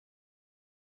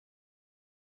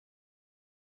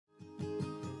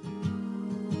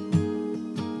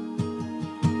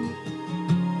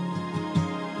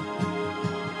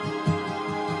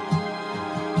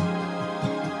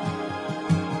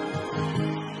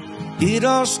It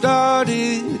all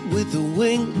started with a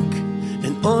wink,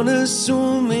 an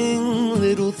unassuming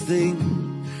little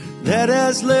thing that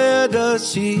has led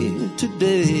us here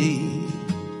today.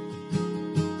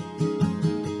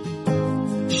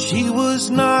 She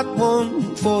was not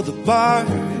one for the bar.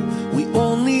 We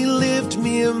only lived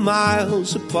mere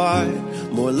miles apart,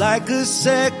 more like a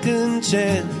second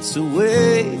chance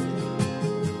away.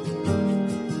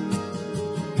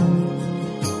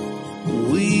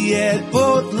 We had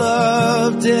both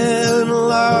loved and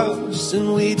lost,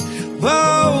 and we'd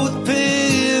both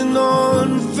been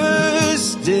on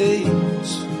first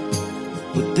dates,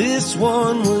 but this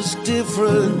one was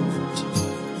different.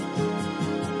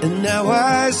 And now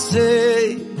I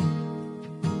say,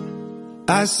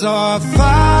 I saw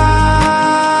fireworks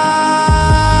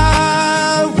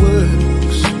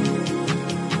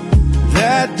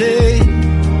that day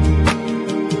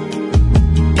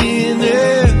in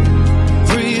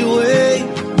every way.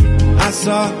 I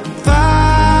saw fireworks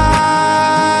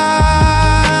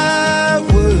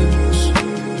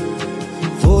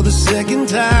for the second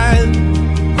time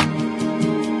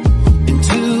in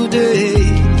 2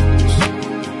 days.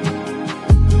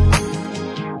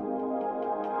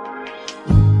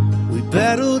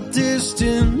 Battled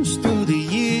distance through the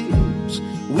years,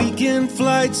 weekend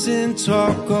flights and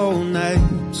talk all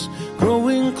nights,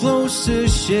 growing closer,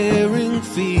 sharing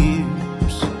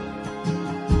fears.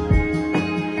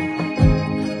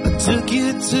 I took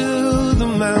you to the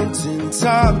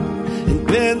mountaintop and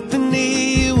bent the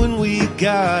knee when we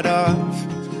got off.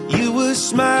 You were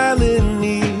smiling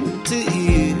ear to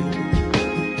ear.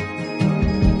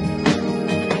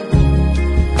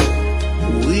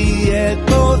 We had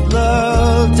both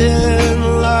loved and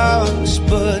lost,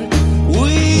 but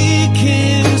we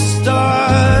can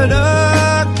start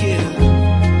again.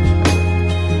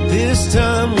 This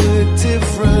time we're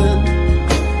different,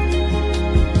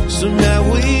 so now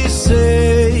we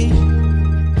say,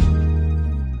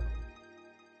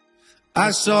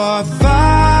 I saw fireworks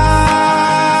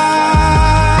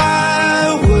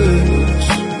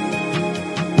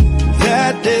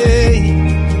that day.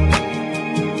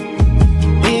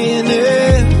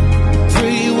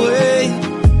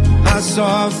 I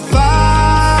saw fireworks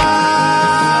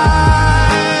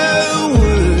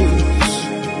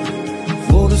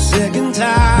for the second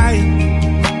time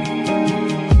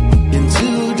in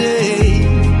 2 days.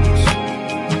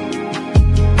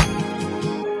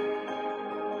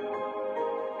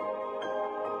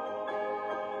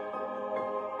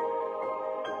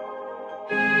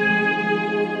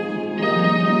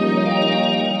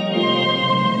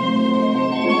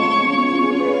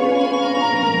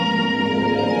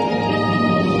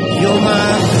 You're my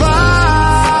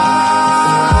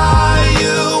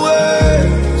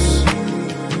fireworks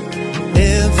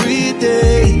every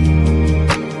day.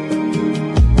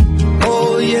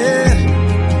 Oh yeah,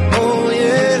 oh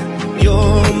yeah.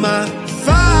 You're my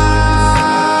fireworks.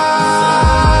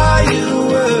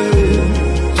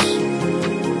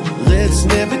 Let's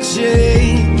never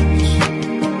change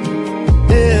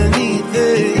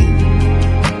anything.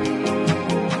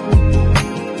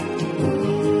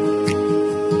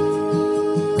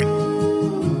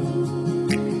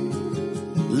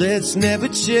 Let's never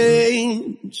change